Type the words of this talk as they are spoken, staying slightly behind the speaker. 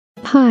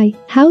Hi,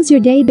 how's your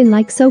day been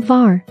like so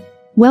far?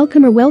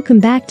 Welcome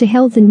back to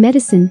Health and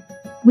Medicine.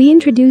 We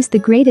introduce the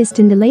greatest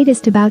and the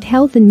latest about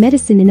health and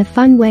medicine in a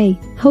fun way,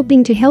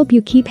 hoping to help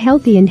you keep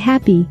healthy and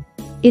happy.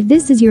 If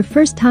this is your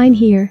first time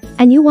here,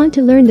 and you want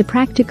to learn the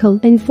practical,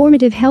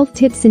 informative health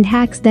tips and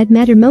hacks that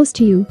matter most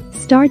to you,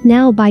 start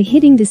now by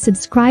hitting the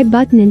subscribe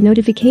button and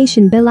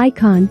notification bell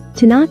icon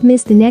to not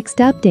miss the next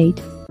update.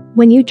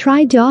 When you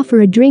tried to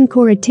offer a drink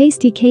or a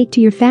tasty cake to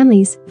your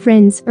families,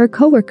 friends, or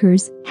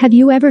coworkers, have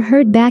you ever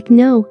heard back,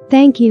 "No,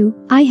 thank you,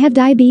 I have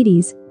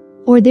diabetes"?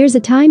 Or there's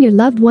a time your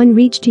loved one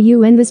reached to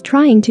you and was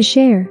trying to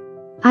share,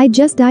 "I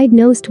just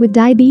diagnosed with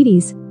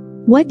diabetes"?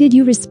 What did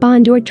you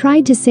respond or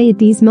tried to say at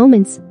these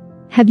moments?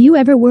 Have you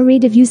ever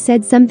worried if you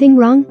said something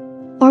wrong?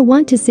 Or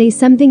want to say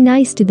something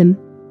nice to them?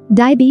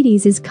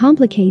 Diabetes is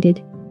complicated.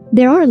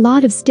 There are a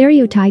lot of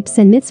stereotypes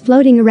and myths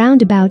floating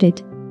around about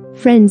it.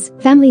 Friends,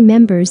 family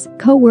members,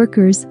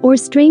 co-workers, or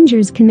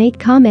strangers can make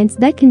comments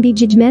that can be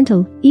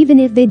judgmental, even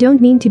if they don't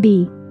mean to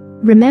be.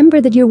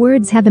 Remember that your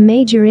words have a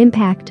major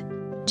impact.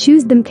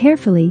 Choose them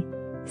carefully.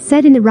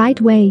 Said in the right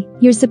way,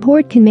 your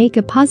support can make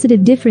a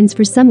positive difference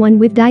for someone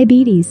with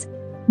diabetes.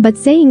 But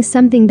saying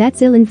something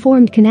that's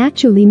ill-informed can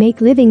actually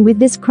make living with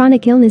this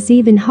chronic illness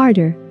even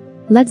harder.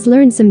 Let's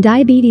learn some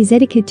diabetes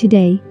etiquette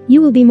today.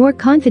 You will be more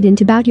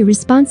confident about your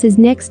responses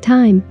next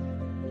time.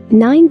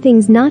 9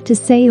 things not to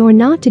say or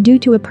not to do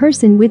to a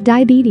person with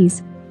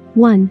diabetes.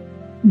 1.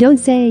 Don't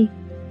say,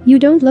 "You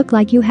don't look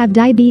like you have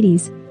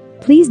diabetes."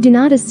 Please do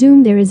not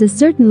assume there is a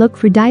certain look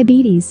for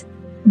diabetes.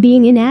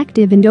 Being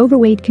inactive and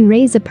overweight can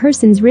raise a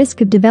person's risk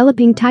of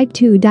developing type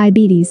 2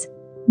 diabetes.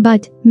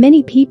 But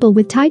many people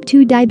with type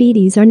 2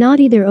 diabetes are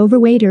not either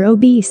overweight or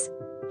obese.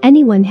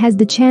 Anyone has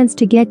the chance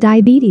to get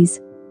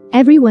diabetes.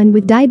 Everyone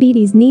with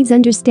diabetes needs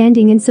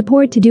understanding and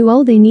support to do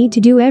all they need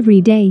to do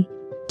every day.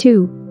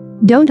 2.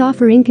 Don't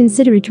offer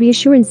inconsiderate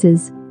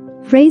reassurances.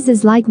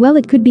 Phrases like, "Well,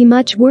 it could be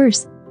much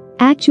worse,"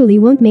 actually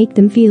won't make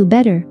them feel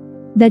better.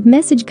 That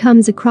message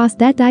comes across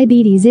that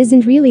diabetes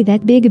isn't really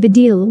that big of a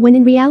deal when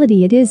in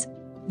reality it is.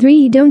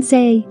 3. Don't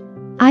say,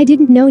 "I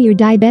didn't know you're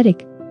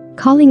diabetic."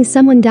 Calling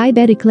someone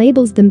diabetic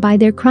labels them by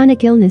their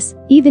chronic illness,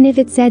 even if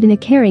it's said in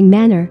a caring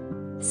manner.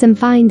 Some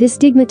find this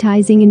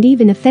stigmatizing and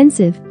even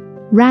offensive.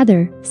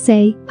 Rather,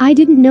 say, "I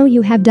didn't know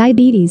you have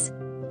diabetes."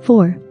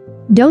 4.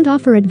 Don't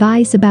offer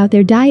advice about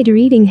their diet or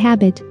eating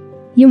habit.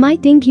 You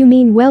might think you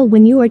mean well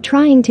when you are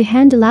trying to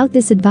handle out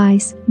this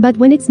advice, but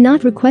when it's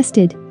not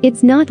requested,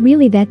 it's not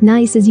really that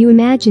nice as you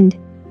imagined.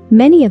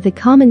 Many of the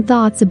common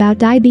thoughts about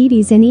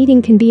diabetes and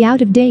eating can be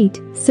out of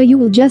date, so you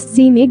will just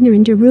seem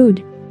ignorant or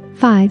rude.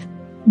 5.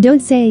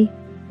 Don't say,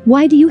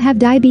 "Why do you have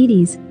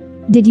diabetes?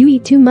 Did you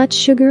eat too much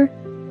sugar?"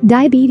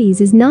 Diabetes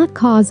is not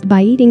caused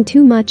by eating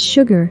too much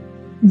sugar.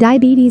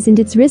 Diabetes and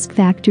its risk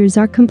factors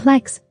are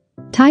complex.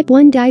 Type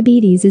 1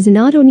 diabetes is an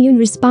autoimmune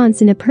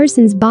response in a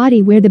person's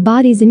body where the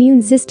body's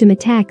immune system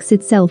attacks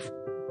itself.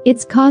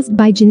 It's caused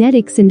by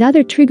genetics and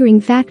other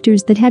triggering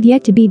factors that have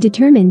yet to be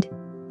determined.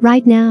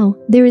 Right now,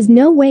 there is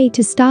no way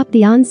to stop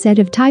the onset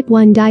of type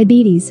 1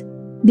 diabetes.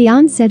 The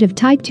onset of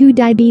type 2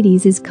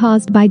 diabetes is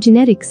caused by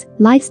genetics,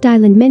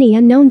 lifestyle, and many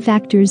unknown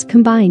factors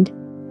combined.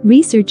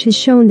 Research has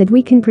shown that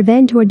we can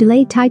prevent or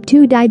delay type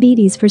 2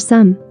 diabetes for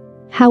some.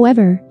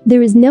 However,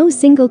 there is no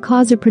single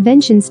cause or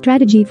prevention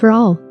strategy for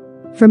all.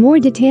 For more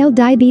detailed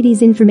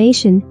diabetes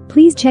information,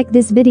 please check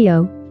this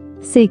video.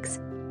 6.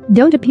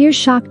 Don't appear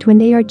shocked when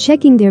they are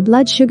checking their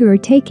blood sugar or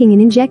taking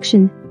an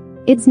injection.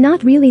 It's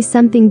not really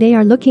something they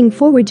are looking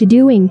forward to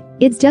doing,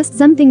 it's just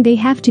something they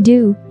have to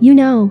do,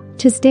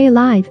 to stay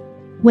alive.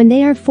 When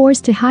they are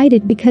forced to hide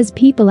it because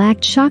people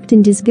act shocked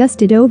and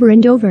disgusted over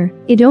and over,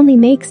 it only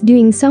makes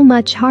doing so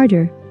much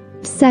harder.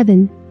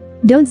 7.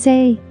 Don't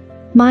say,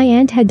 "My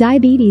aunt had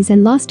diabetes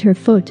and lost her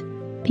foot."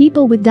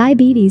 People with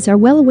diabetes are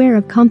well aware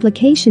of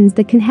complications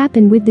that can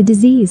happen with the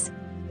disease.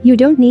 You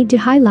don't need to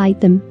highlight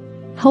them.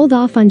 Hold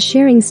off on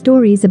sharing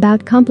stories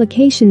about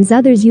complications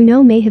others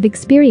may have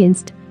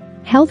experienced.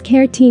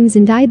 Healthcare teams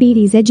and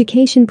diabetes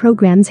education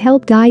programs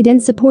help guide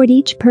and support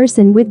each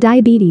person with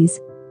diabetes.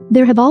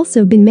 There have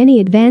also been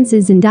many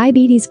advances in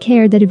diabetes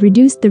care that have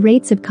reduced the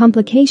rates of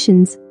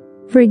complications.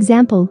 For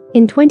example,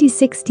 in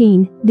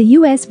 2016, the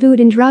U.S. Food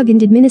and Drug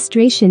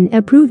Administration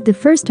approved the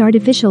first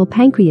artificial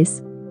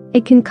pancreas.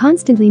 It can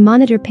constantly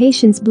monitor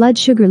patients' blood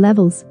sugar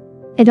levels.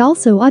 It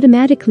also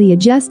automatically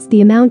adjusts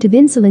the amount of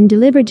insulin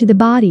delivered to the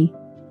body.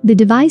 The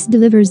device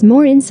delivers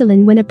more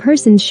insulin when a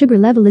person's sugar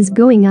level is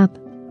going up.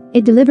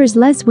 It delivers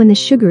less when the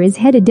sugar is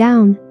headed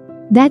down.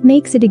 That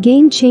makes it a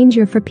game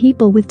changer for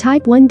people with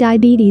type 1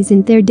 diabetes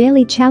and their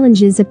daily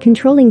challenges of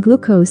controlling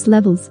glucose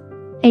levels.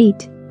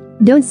 8.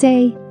 Don't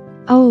say,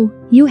 "Oh,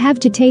 you have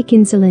to take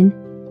insulin."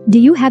 Do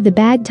you have the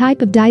bad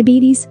type of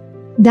diabetes?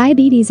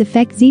 Diabetes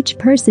affects each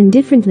person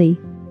differently.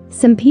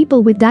 Some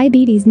people with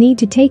diabetes need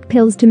to take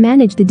pills to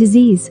manage the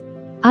disease.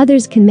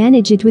 Others can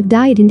manage it with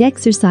diet and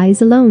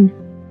exercise alone.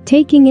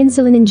 Taking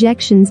insulin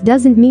injections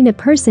doesn't mean a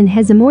person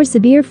has a more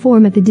severe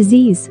form of the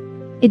disease.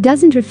 It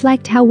doesn't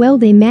reflect how well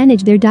they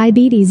manage their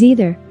diabetes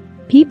either.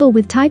 People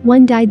with type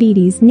 1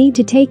 diabetes need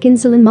to take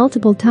insulin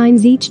multiple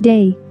times each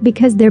day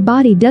because their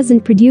body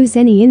doesn't produce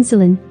any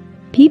insulin.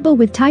 People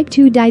with type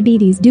 2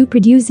 diabetes do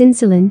produce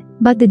insulin,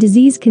 but the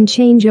disease can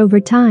change over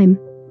time.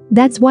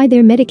 That's why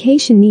their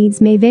medication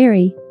needs may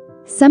vary.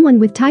 Someone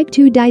with type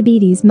 2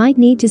 diabetes might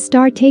need to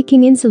start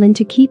taking insulin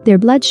to keep their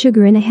blood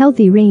sugar in a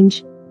healthy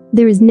range.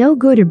 There is no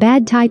good or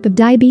bad type of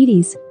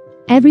diabetes.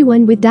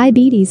 Everyone with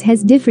diabetes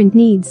has different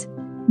needs.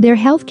 Their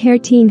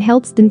healthcare team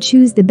helps them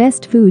choose the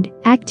best food,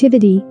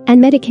 activity, and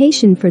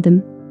medication for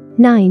them.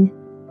 9.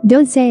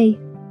 Don't say,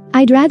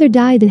 "I'd rather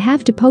die than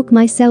have to poke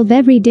myself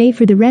every day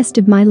for the rest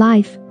of my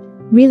life."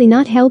 Really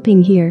not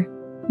helping here.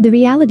 The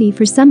reality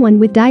for someone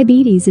with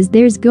diabetes is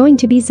there's going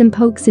to be some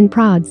pokes and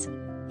prods.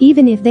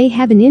 Even if they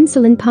have an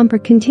insulin pump or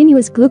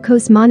continuous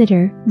glucose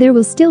monitor, there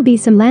will still be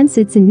some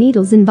lancets and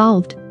needles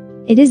involved.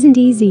 It isn't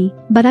easy,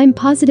 but I'm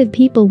positive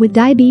people with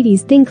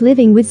diabetes think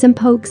living with some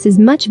pokes is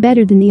much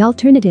better than the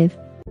alternative.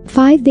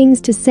 5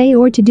 things to say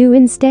or to do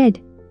instead.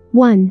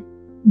 1.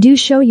 Do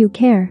show you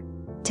care.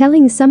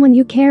 Telling someone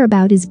you care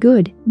about is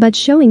good, but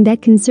showing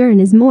that concern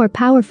is more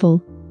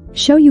powerful.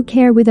 Show you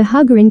care with a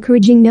hug or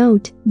encouraging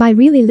note, by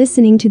really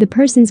listening to the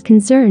person's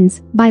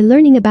concerns, by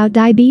learning about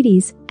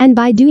diabetes, and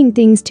by doing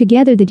things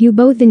together that you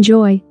both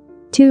enjoy.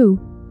 2.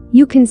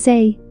 You can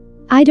say,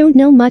 "I don't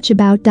know much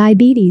about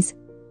diabetes.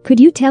 Could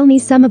you tell me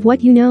some of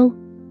what you know?"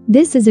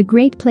 This is a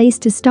great place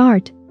to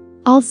start.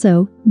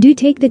 Also, do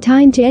take the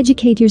time to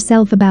educate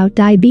yourself about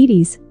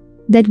diabetes.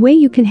 That way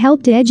you can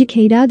help to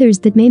educate others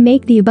that may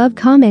make the above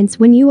comments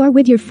when you are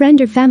with your friend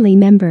or family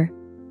member.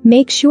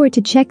 Make sure to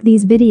check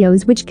these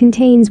videos which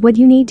contains what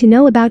you need to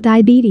know about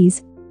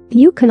diabetes.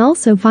 You can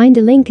also find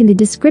a link in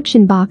the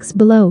description box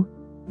below.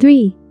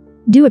 3.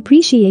 Do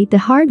appreciate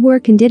the hard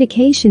work and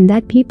dedication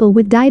that people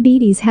with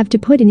diabetes have to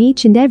put in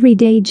each and every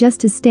day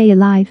just to stay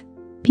alive.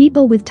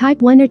 People with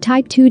type 1 or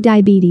type 2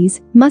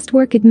 diabetes must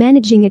work at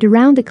managing it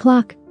around the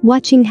clock,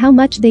 watching how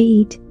much they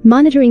eat,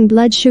 monitoring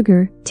blood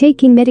sugar,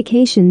 taking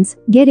medications,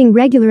 getting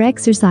regular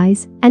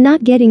exercise, and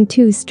not getting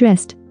too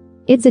stressed.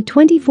 It's a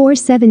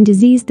 24/7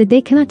 disease that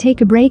they cannot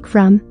take a break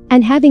from,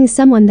 and having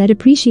someone that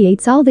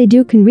appreciates all they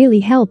do can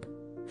really help.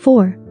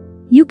 4.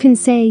 You can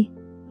say,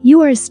 "You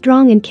are a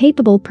strong and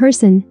capable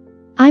person.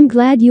 I'm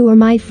glad you are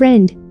my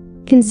friend.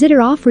 Consider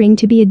offering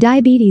to be a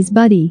diabetes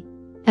buddy."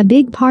 A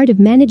big part of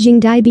managing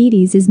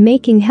diabetes is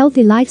making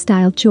healthy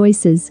lifestyle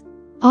choices.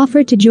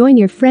 Offer to join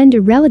your friend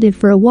or relative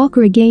for a walk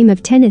or a game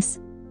of tennis.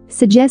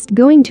 Suggest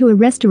going to a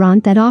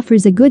restaurant that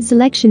offers a good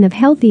selection of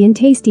healthy and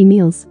tasty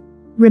meals.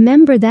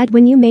 Remember that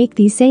when you make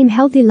these same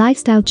healthy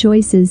lifestyle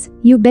choices,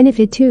 you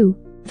benefit too.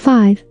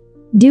 5.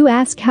 Do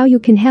ask how you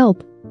can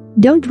help.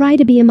 Don't try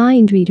to be a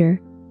mind reader.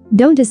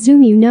 Don't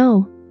assume you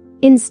know.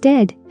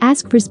 Instead,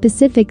 ask for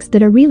specifics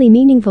that are really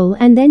meaningful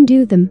and then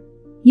do them.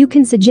 You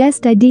can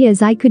suggest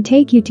ideas: "I could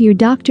take you to your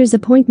doctor's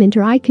appointment,"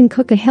 or "I can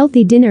cook a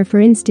healthy dinner," for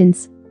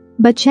instance.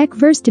 But check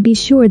first to be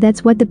sure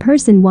that's what the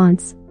person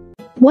wants.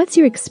 What's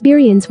your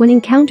experience when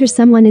encounter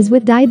someone is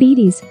with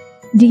diabetes?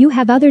 Do you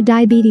have other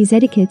diabetes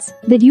etiquettes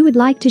that you would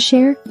like to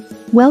share?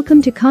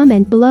 Welcome to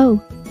comment below.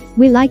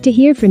 We like to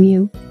hear from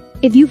you.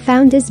 If you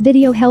found this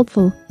video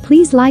helpful,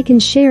 please like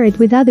and share it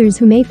with others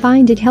who may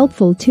find it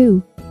helpful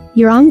too.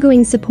 Your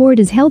ongoing support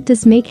has helped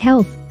us make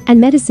health and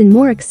medicine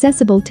more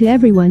accessible to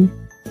everyone.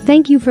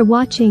 Thank you for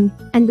watching,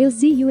 and we'll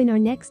see you in our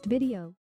next video.